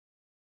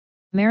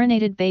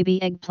Marinated baby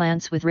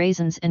eggplants with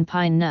raisins and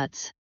pine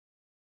nuts.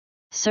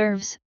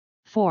 Serves,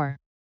 4.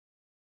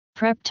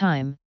 Prep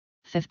time,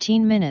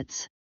 15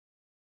 minutes.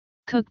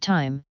 Cook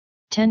time,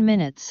 10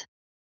 minutes.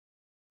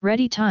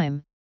 Ready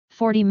time,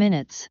 40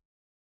 minutes.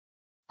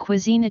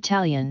 Cuisine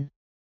Italian.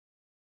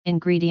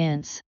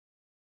 Ingredients: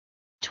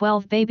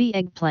 12 baby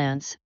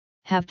eggplants,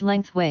 halved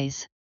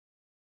lengthways.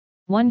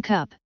 1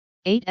 cup,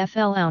 8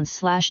 fl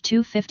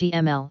ounce/250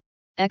 ml,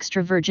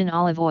 extra virgin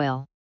olive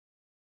oil.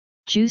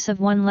 Juice of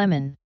 1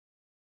 lemon.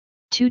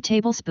 2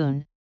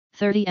 tablespoon,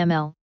 30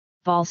 ml,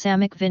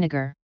 balsamic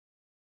vinegar.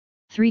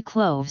 3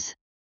 cloves.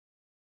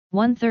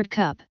 1/3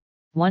 cup,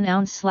 1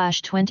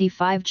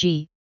 ounce/25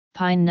 g,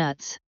 pine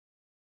nuts.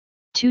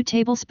 2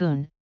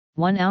 tablespoon,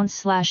 1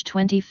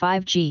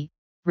 ounce/25 g,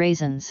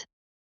 raisins.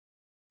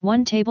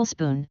 1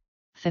 tablespoon,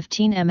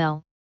 15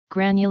 ml,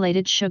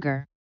 granulated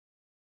sugar.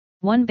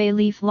 1 bay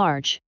leaf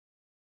large.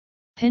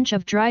 Pinch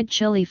of dried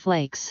chili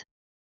flakes.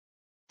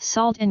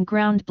 Salt and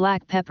ground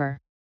black pepper.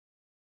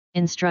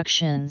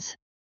 Instructions.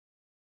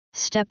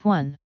 Step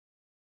 1.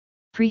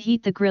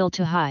 Preheat the grill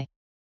to high.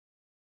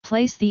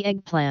 Place the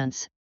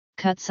eggplants,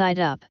 cut side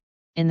up,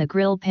 in the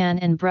grill pan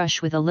and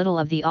brush with a little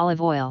of the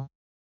olive oil.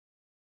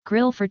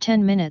 Grill for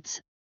 10 minutes,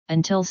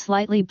 until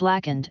slightly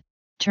blackened,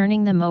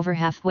 turning them over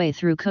halfway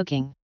through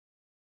cooking.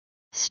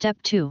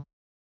 Step 2.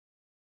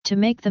 To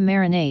make the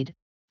marinade,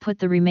 put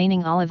the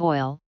remaining olive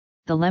oil,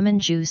 the lemon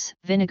juice,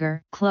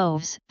 vinegar,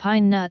 cloves,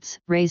 pine nuts,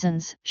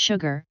 raisins,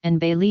 sugar, and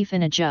bay leaf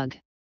in a jug.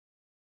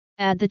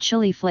 Add the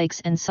chili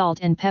flakes and salt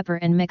and pepper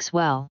and mix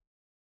well.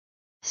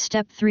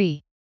 Step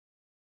 3.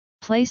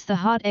 Place the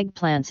hot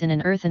eggplants in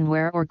an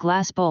earthenware or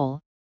glass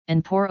bowl,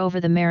 and pour over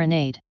the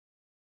marinade.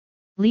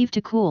 Leave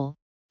to cool,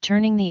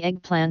 turning the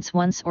eggplants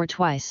once or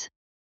twice.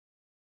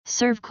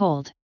 Serve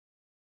cold.